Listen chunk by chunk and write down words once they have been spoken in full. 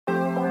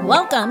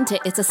Welcome to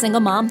It's a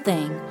Single Mom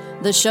Thing,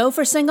 the show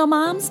for single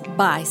moms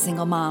by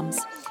single moms.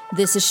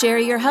 This is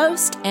Sherry, your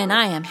host, and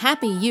I am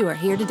happy you are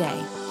here today.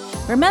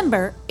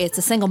 Remember, it's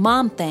a single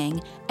mom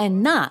thing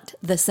and not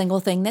the single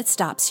thing that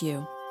stops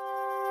you.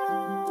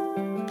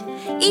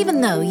 Even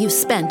though you've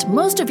spent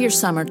most of your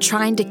summer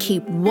trying to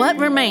keep what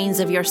remains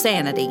of your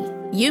sanity,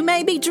 you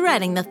may be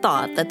dreading the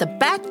thought that the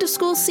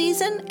back-to-school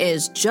season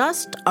is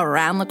just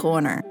around the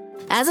corner.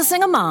 As a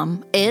single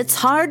mom, it's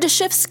hard to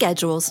shift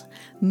schedules,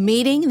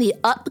 meeting the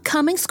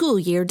upcoming school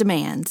year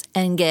demands,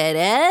 and get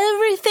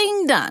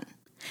everything done,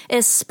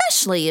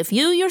 especially if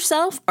you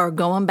yourself are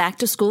going back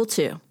to school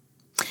too.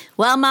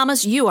 Well,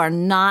 mamas, you are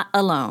not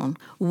alone.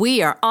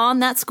 We are on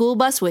that school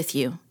bus with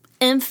you.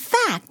 In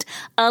fact,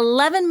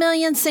 11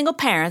 million single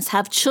parents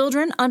have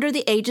children under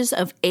the ages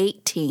of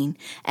 18,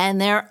 and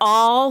they're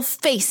all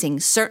facing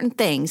certain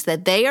things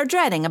that they are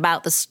dreading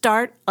about the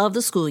start of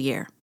the school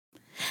year.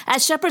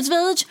 At Shepherd's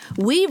Village,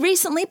 we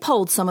recently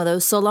polled some of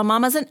those solo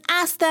mamas and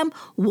asked them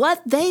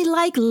what they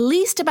like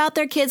least about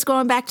their kids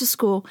going back to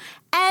school,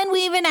 and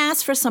we even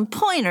asked for some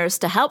pointers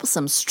to help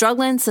some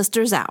struggling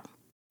sisters out.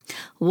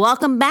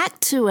 Welcome back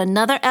to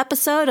another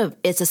episode of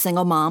It's a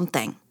Single Mom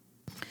Thing.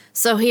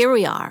 So here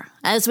we are,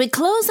 as we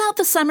close out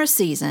the summer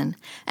season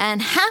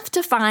and have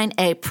to find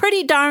a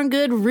pretty darn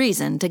good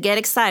reason to get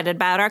excited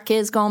about our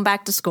kids going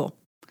back to school.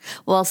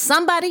 Well,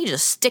 somebody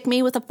just stick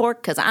me with a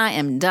fork because I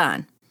am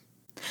done.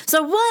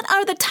 So what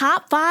are the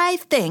top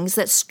 5 things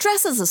that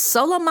stresses a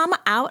solo mama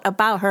out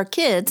about her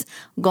kids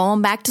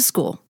going back to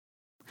school?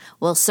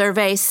 Well,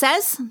 survey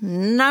says,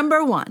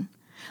 number 1,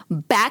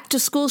 back to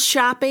school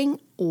shopping,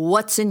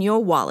 what's in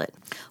your wallet?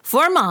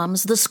 For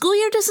moms, the school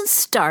year doesn't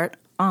start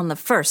on the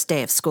first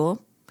day of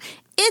school.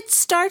 It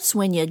starts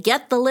when you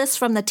get the list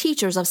from the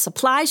teachers of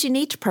supplies you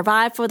need to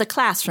provide for the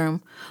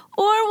classroom,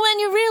 or when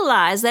you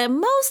realize that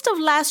most of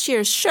last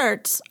year's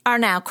shirts are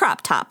now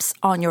crop tops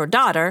on your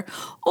daughter,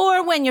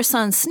 or when your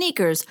son's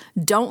sneakers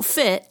don't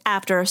fit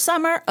after a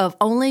summer of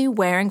only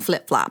wearing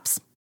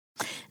flip-flops.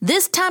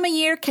 This time of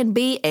year can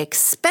be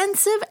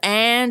expensive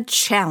and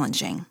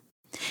challenging.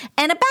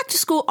 In a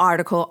back-to-school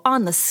article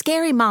on the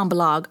Scary Mom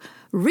blog,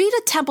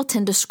 Rita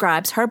Templeton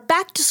describes her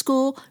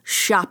back-to-school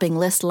shopping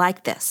list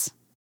like this.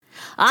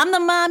 I'm the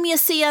mom you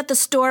see at the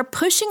store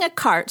pushing a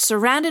cart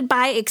surrounded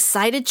by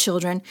excited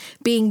children,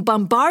 being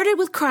bombarded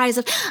with cries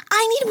of,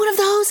 I need one of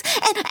those,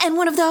 and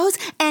one of those,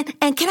 and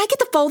can I get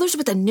the folders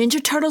with the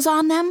Ninja Turtles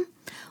on them?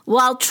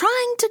 While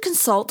trying to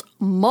consult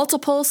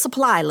multiple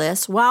supply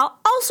lists, while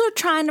also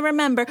trying to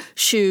remember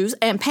shoes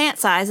and pant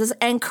sizes,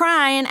 and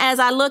crying as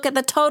I look at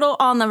the total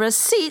on the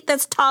receipt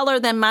that's taller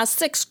than my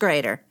 6th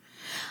grader.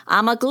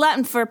 I'm a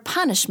glutton for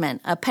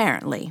punishment,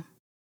 apparently.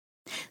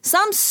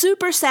 Some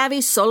super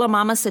savvy solo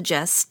mamas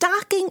suggest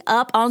stocking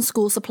up on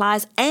school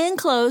supplies and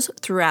clothes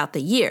throughout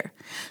the year,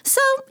 so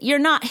you're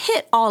not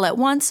hit all at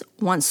once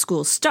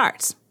school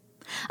starts.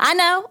 I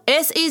know,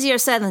 it's easier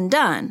said than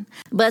done,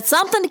 but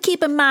something to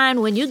keep in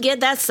mind when you get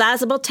that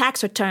sizable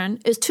tax return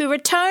is to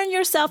return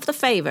yourself the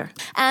favor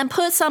and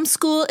put some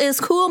school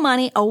is cool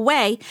money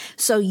away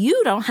so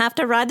you don't have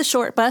to ride the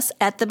short bus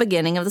at the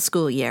beginning of the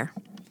school year.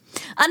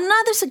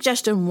 Another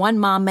suggestion one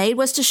mom made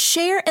was to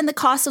share in the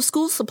cost of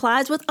school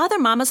supplies with other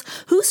mamas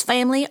whose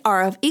family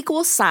are of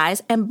equal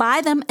size and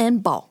buy them in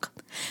bulk.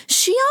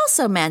 She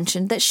also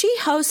mentioned that she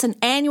hosts an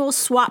annual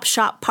swap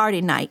shop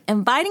party night,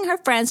 inviting her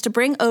friends to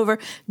bring over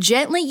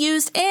gently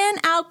used and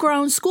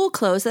outgrown school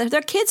clothes that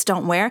their kids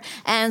don't wear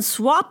and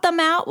swap them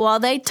out while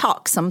they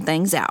talk some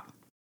things out.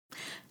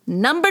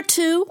 Number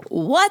 2,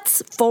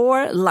 what's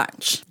for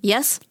lunch?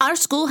 Yes, our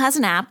school has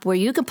an app where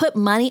you can put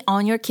money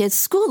on your kid's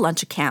school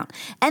lunch account,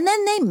 and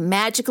then they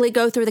magically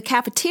go through the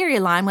cafeteria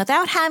line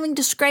without having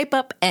to scrape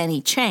up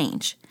any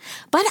change.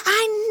 But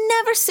I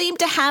never seem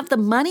to have the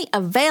money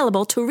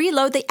available to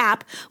reload the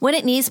app when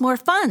it needs more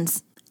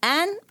funds.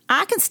 And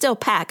I can still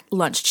pack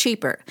lunch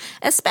cheaper,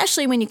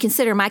 especially when you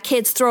consider my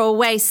kids throw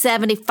away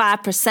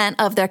 75%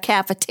 of their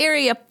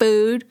cafeteria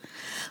food.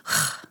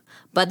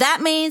 But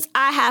that means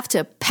I have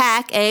to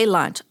pack a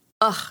lunch.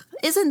 Ugh,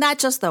 isn't that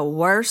just the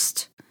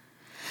worst?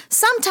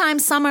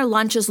 Sometimes summer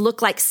lunches look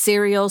like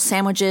cereal,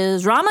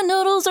 sandwiches, ramen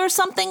noodles, or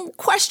something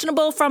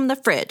questionable from the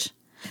fridge.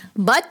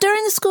 But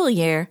during the school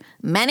year,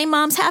 many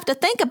moms have to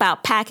think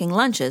about packing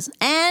lunches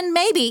and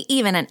maybe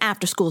even an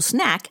after-school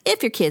snack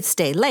if your kids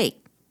stay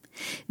late.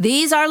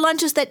 These are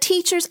lunches that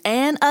teachers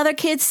and other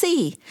kids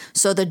see,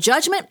 so the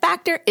judgment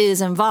factor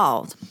is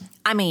involved.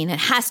 I mean, it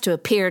has to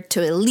appear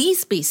to at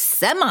least be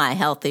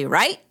semi-healthy,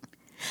 right?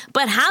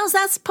 But how's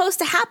that supposed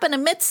to happen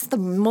amidst the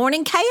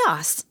morning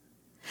chaos?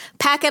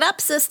 Pack it up,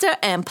 sister,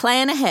 and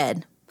plan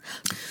ahead.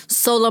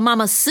 Solo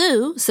Mama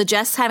Sue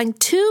suggests having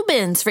 2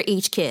 bins for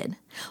each kid,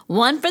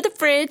 one for the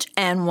fridge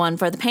and one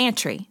for the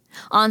pantry.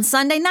 On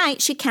Sunday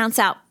night, she counts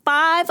out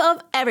 5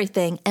 of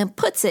everything and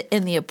puts it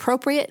in the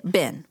appropriate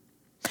bin.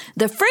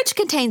 The fridge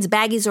contains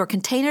baggies or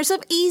containers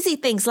of easy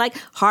things like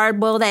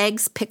hard-boiled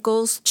eggs,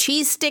 pickles,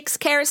 cheese sticks,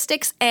 carrot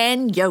sticks,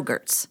 and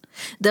yogurts.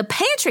 The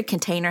pantry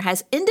container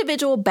has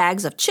individual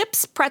bags of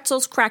chips,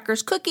 pretzels,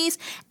 crackers, cookies,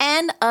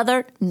 and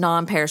other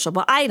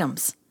non-perishable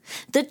items.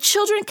 The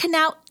children can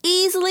now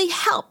easily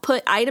help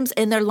put items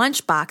in their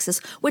lunch boxes,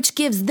 which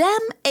gives them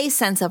a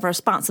sense of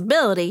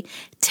responsibility,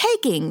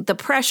 taking the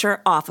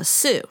pressure off of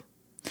Sue.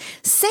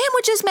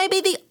 Sandwiches may be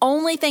the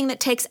only thing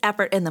that takes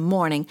effort in the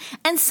morning,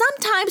 and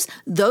sometimes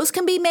those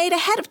can be made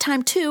ahead of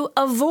time too,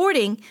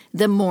 avoiding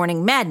the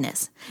morning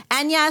madness.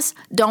 And yes,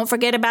 don't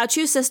forget about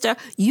you, sister.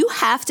 You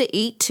have to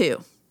eat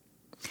too.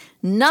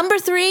 Number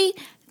 3,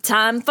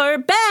 time for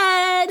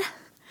bed.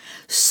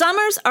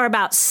 Summers are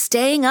about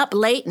staying up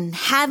late and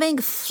having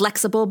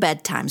flexible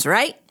bedtimes,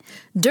 right?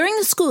 During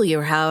the school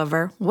year,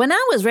 however, when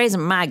I was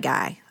raising my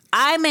guy,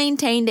 I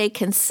maintained a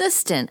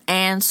consistent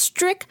and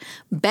strict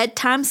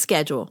bedtime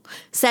schedule,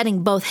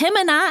 setting both him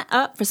and I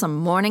up for some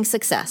morning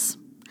success.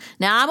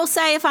 Now, I will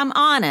say, if I'm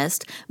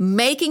honest,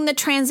 making the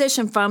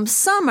transition from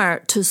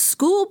summer to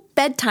school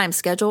bedtime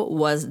schedule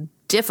was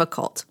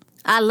difficult.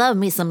 I love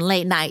me some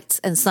late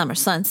nights and summer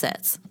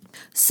sunsets.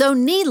 So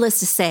needless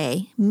to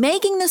say,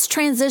 making this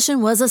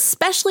transition was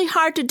especially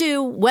hard to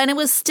do when it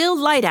was still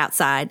light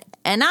outside,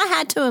 and I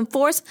had to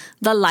enforce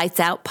the lights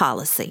out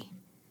policy.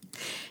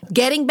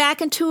 Getting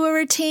back into a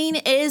routine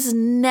is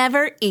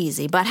never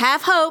easy, but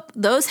have hope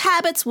those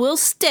habits will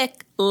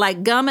stick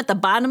like gum at the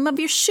bottom of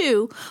your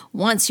shoe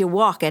once you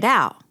walk it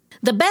out.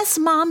 The best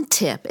mom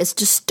tip is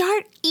to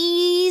start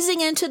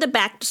easing into the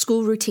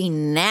back-to-school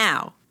routine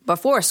now,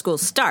 before school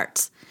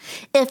starts.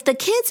 If the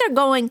kids are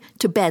going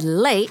to bed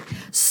late,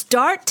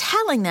 start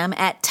telling them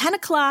at 10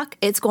 o'clock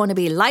it's going to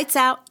be lights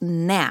out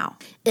now.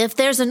 If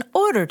there's an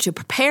order to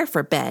prepare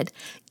for bed,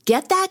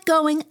 get that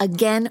going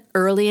again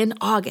early in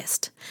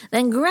August.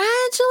 Then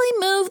gradually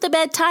move the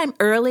bedtime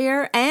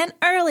earlier and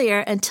earlier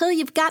until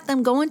you've got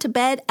them going to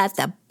bed at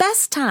the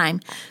best time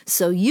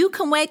so you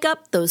can wake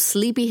up those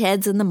sleepy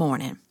heads in the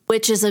morning.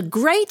 Which is a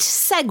great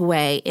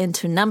segue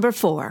into number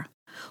 4.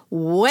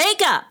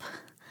 Wake up!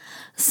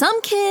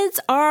 Some kids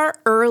are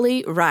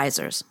early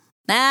risers.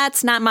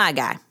 That's not my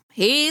guy.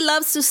 He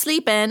loves to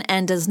sleep in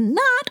and does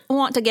not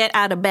want to get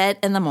out of bed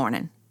in the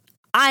morning.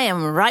 I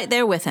am right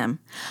there with him.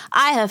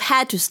 I have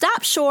had to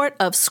stop short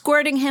of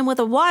squirting him with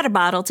a water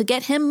bottle to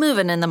get him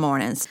moving in the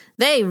mornings.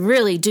 They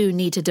really do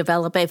need to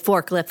develop a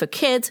forklift for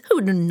kids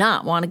who do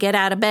not want to get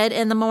out of bed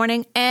in the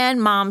morning,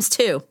 and moms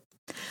too.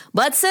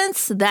 But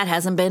since that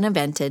hasn't been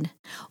invented,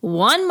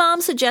 one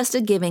mom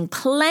suggested giving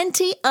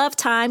plenty of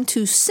time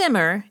to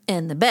simmer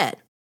in the bed.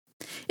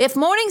 If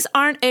mornings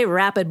aren't a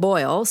rapid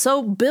boil,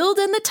 so build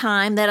in the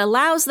time that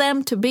allows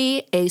them to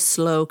be a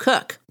slow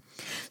cook.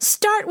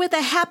 Start with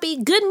a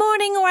happy good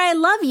morning or I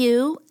love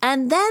you,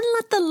 and then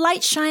let the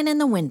light shine in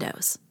the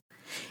windows.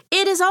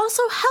 It is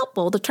also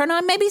helpful to turn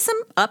on maybe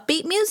some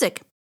upbeat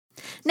music.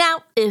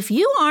 Now, if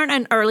you aren't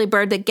an early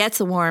bird that gets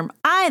a worm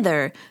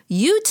either,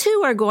 you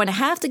too are going to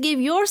have to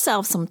give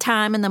yourself some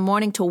time in the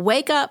morning to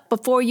wake up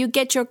before you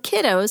get your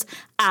kiddos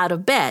out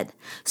of bed,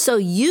 so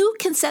you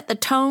can set the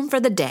tone for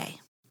the day.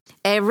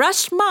 A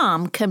rushed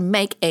mom can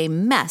make a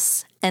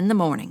mess in the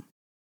morning.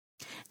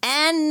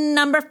 And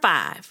number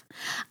 5,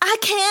 I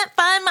can't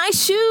find my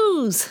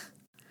shoes.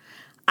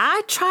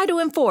 I try to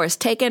enforce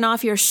taking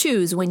off your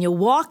shoes when you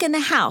walk in the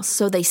house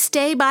so they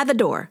stay by the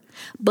door.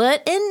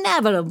 But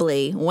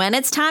inevitably, when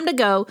it's time to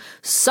go,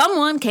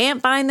 someone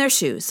can't find their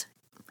shoes.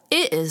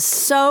 It is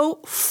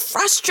so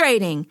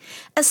frustrating,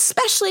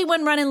 especially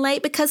when running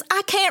late because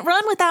I can't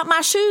run without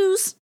my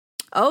shoes.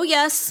 Oh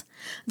yes,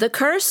 the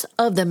curse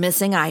of the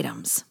missing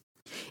items.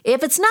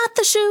 If it's not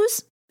the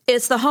shoes,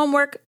 it's the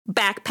homework,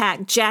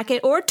 backpack,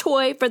 jacket, or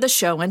toy for the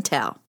show and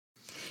tell.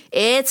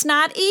 It's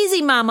not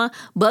easy, Mama,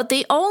 but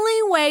the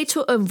only way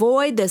to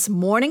avoid this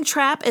morning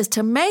trap is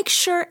to make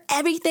sure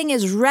everything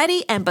is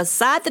ready and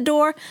beside the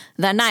door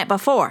the night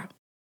before.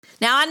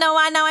 Now,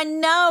 I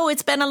know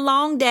it's been a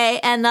long day,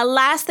 and the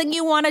last thing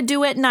you want to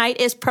do at night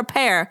is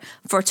prepare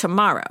for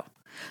tomorrow.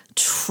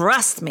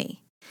 Trust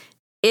me,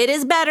 it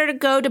is better to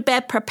go to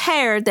bed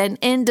prepared than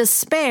in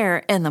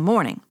despair in the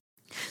morning.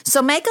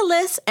 So make a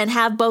list and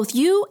have both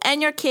you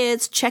and your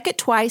kids check it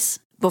twice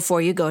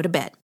before you go to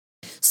bed.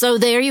 So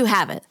there you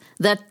have it,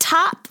 the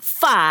top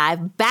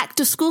 5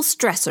 back-to-school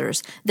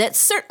stressors that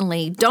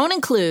certainly don't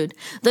include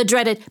the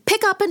dreaded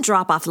pick-up and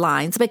drop-off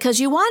lines because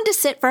you wanted to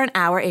sit for an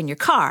hour in your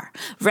car,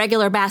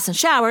 regular baths and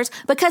showers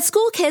because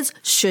school kids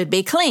should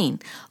be clean,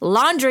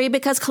 laundry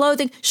because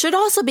clothing should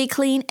also be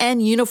clean,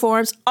 and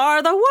uniforms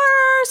are the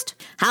worst.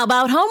 How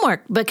about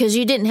homework because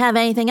you didn't have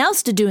anything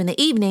else to do in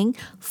the evening,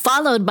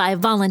 followed by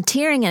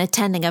volunteering and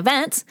attending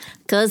events,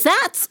 because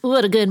that's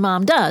what a good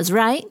mom does,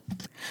 right?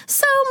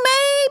 So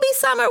maybe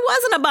summer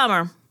wasn't a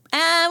bummer.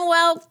 And,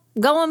 well,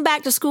 going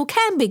back to school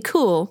can be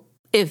cool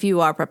if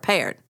you are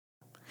prepared.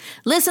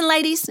 Listen,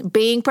 ladies,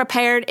 being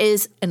prepared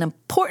is an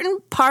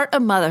important part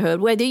of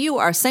motherhood, whether you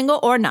are single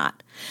or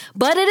not.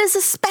 But it is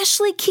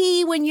especially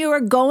key when you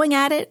are going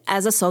at it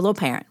as a solo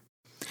parent.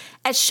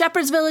 At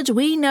Shepherd's Village,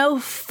 we know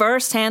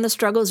firsthand the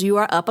struggles you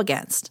are up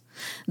against.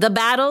 The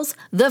battles,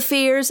 the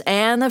fears,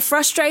 and the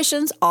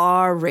frustrations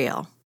are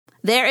real.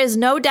 There is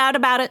no doubt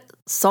about it.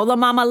 Solo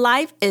mama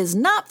life is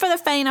not for the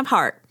faint of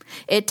heart.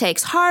 It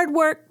takes hard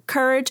work,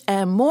 courage,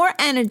 and more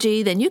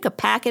energy than you could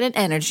pack in an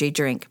energy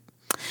drink.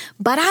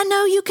 But I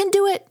know you can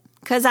do it,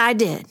 because I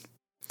did.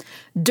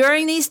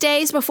 During these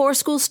days before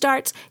school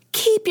starts,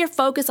 keep your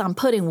focus on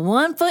putting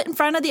one foot in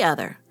front of the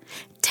other.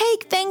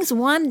 Take things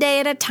one day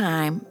at a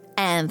time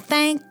and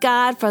thank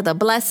God for the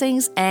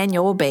blessings and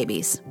your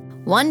babies.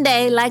 One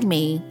day, like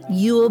me,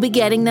 you will be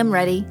getting them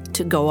ready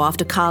to go off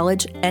to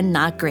college and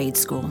not grade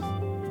school.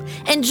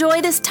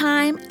 Enjoy this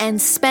time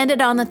and spend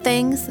it on the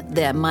things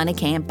that money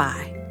can't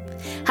buy.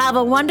 Have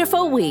a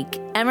wonderful week,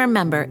 and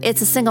remember,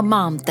 it's a single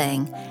mom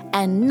thing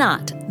and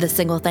not the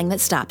single thing that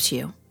stops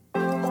you.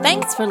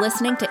 Thanks for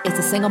listening to It's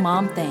a Single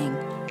Mom Thing.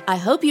 I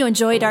hope you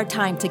enjoyed our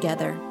time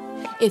together.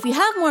 If you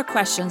have more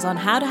questions on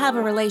how to have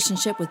a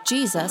relationship with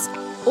Jesus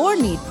or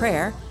need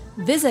prayer,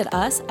 visit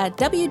us at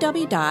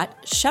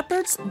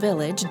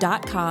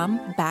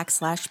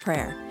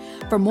www.shepherdsvillage.com/prayer.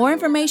 For more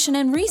information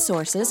and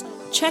resources,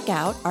 check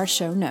out our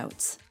show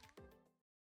notes.